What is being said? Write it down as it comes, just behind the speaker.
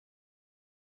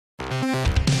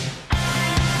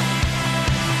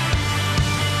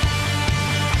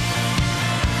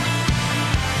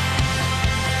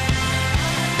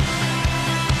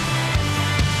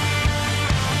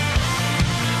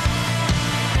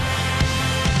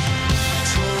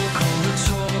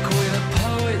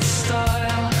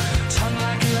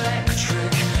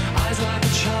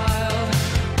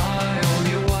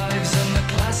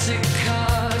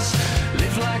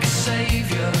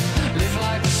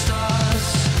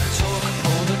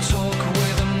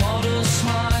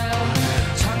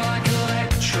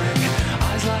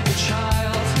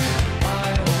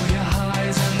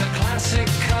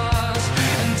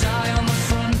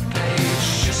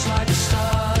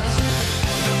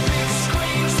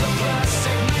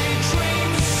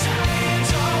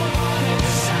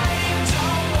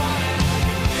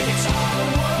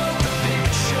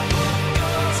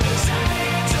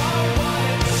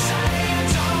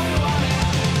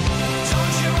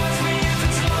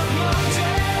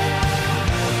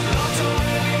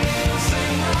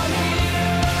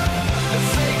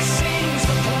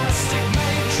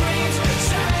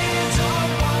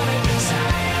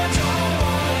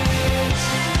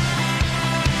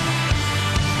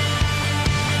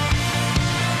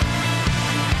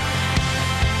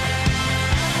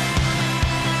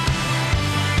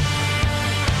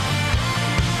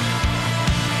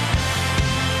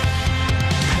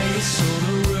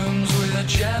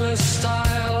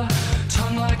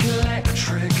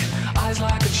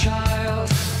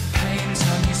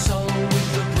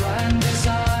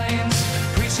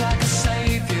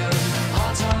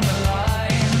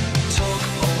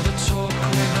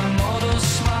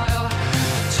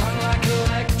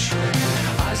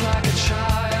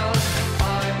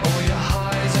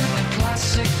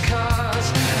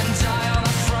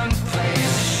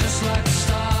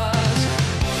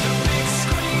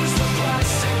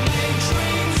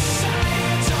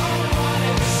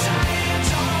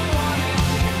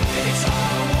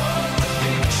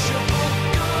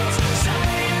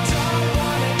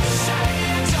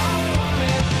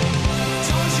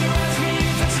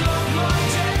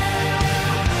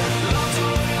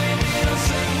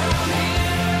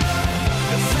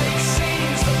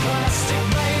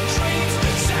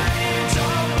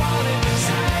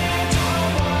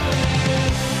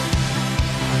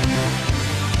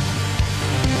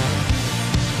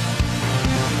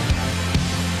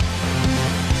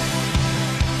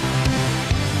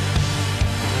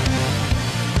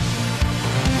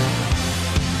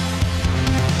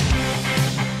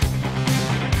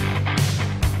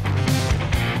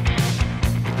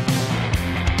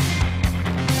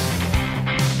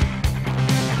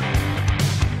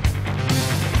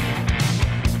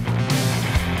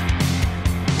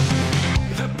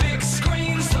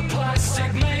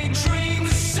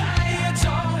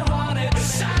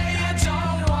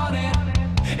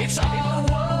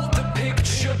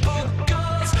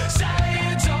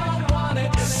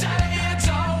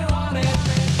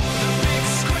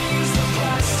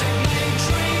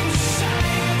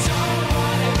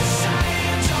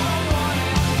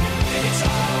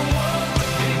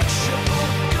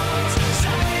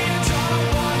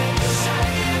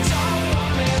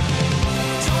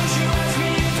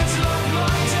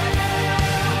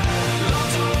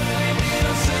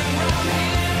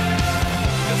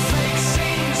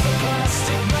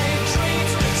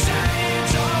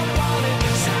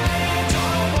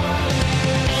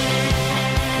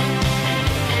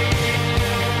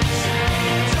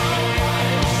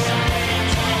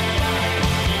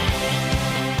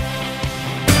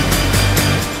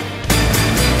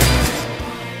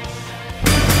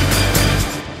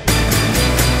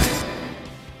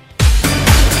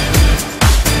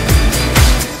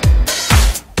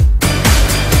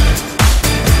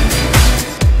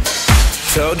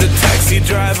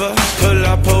driver, pull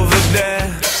up over there.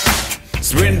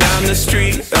 Sprint down the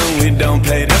street and we don't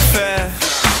pay the fare.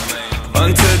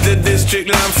 Onto the district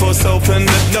line, force open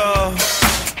the door.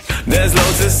 There's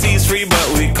loads of seats free, but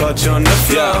we caught you on the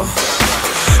floor.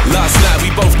 Last night we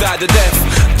both died to death.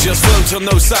 Just float on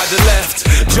no side to left.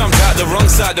 Jumped out the wrong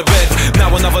side of bed.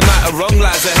 Now another night of wrong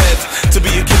lies ahead. To be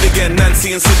a kid again,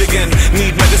 Nancy and Sid again.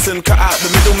 Need medicine, cut out the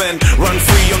middlemen. Run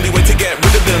free, only way to get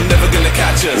rid of them. Never gonna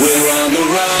catch us. We're on the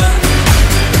run,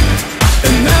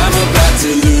 and I'm about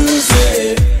to lose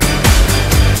it.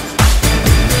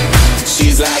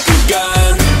 She's like a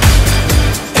gun,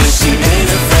 and she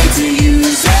ain't afraid to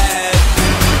use it.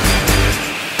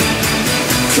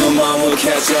 Come on, we'll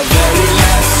catch our very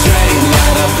last train,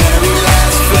 light our very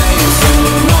last flames, and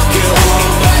we'll knock it all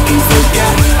back and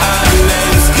forget our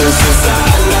names. 'Cause it's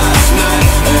our last night,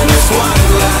 and it's one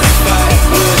last fight.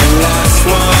 We're the last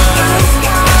one,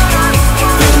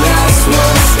 the last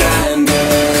one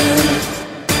standing.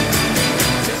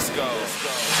 Let's go.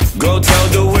 Go tell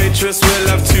the waitress we'll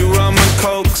have 2 rum and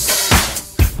cokes.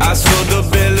 Ask for the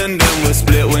bill and then we'll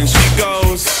split when she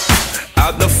goes.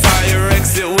 Out the fire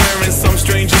exit wearing some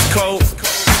stranger's coat.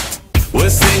 We'll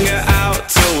sing it out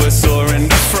till we're sore in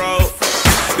the throat.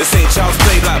 This ain't child's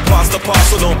play like pass the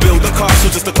parcel. Don't build a castle,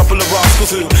 just a couple of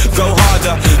rascals who go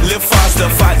harder, live faster,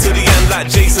 fight to the end like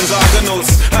Jason's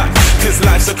Argonauts. 'Cause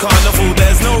life's a carnival,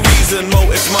 there's no reason,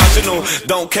 motive's marginal.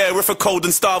 Don't care if we're cold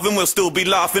and starving, we'll still be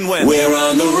laughing when we're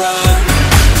on the run,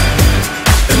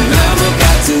 and I'm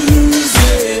about to lose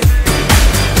it.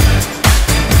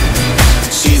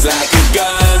 She's like a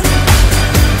gun,